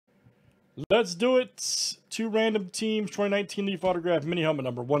Let's do it. 2 random teams, 2019 Leaf Autograph Mini Helmet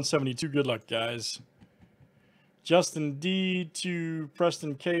number 172. Good luck, guys. Justin D to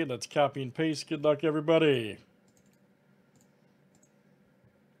Preston K. Let's copy and paste. Good luck, everybody.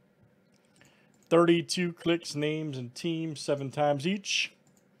 32 clicks, names, and teams 7 times each.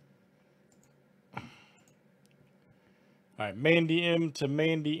 All right, Mandy M to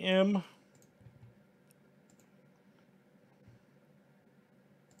Mandy M.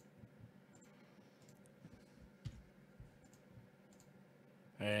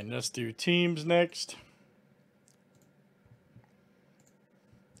 And let's do teams next.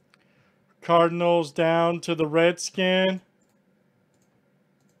 Cardinals down to the Redskin.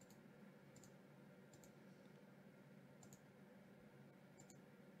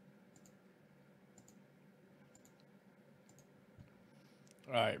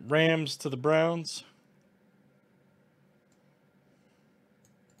 All right, Rams to the Browns.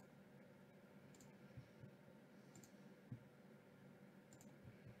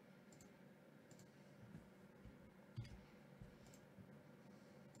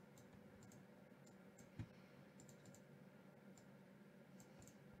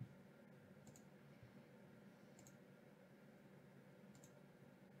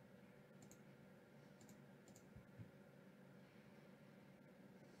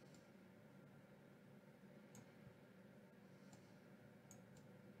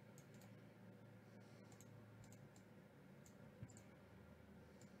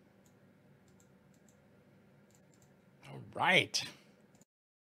 All right.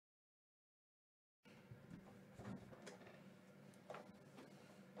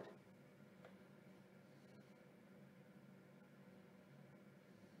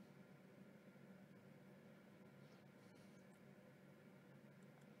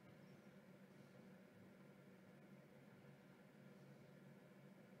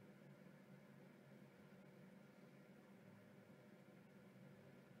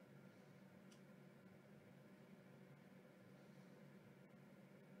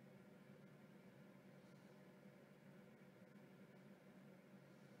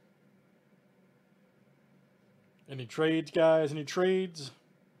 Any trades, guys? Any trades?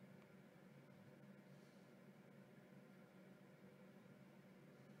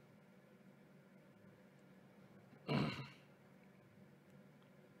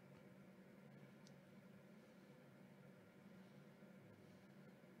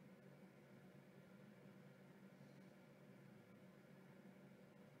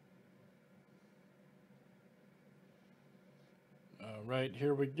 All right,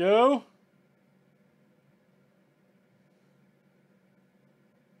 here we go.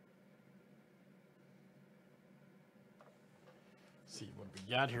 See what we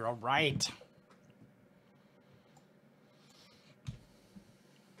got here. All right.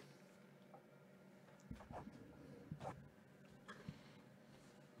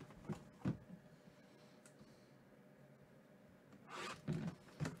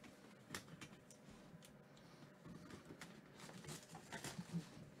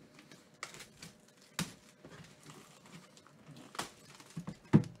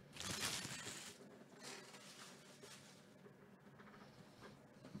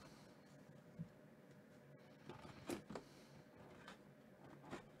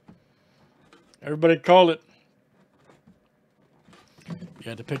 Everybody call it. You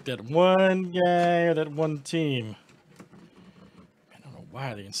had to pick that one guy or that one team. I don't know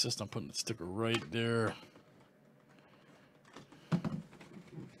why they insist on putting the sticker right there.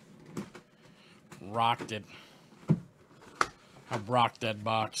 Rocked it. I rocked that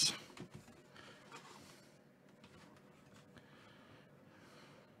box.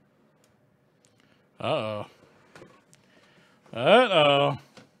 Uh-oh. Uh-oh.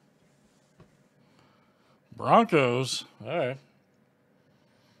 Broncos. All right.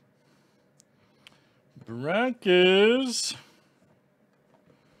 Broncos.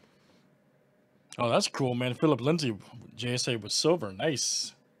 Oh, that's cool, man. Philip Lindsay, JSA with silver.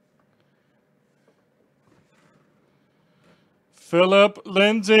 Nice. Philip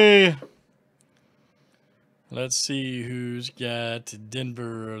Lindsay. Let's see who's got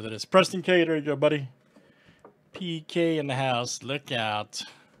Denver. That is Preston K. There you go, buddy. PK in the house. Look out.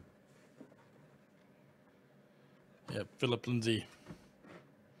 Yep, Philip Lindsay.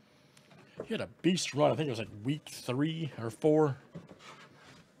 He had a beast run. I think it was like week 3 or 4.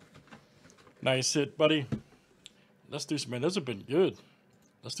 Nice hit, buddy. Let's do some, man. Those have been good.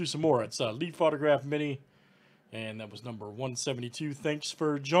 Let's do some more. It's Leaf Autograph Mini, and that was number 172. Thanks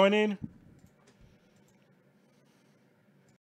for joining.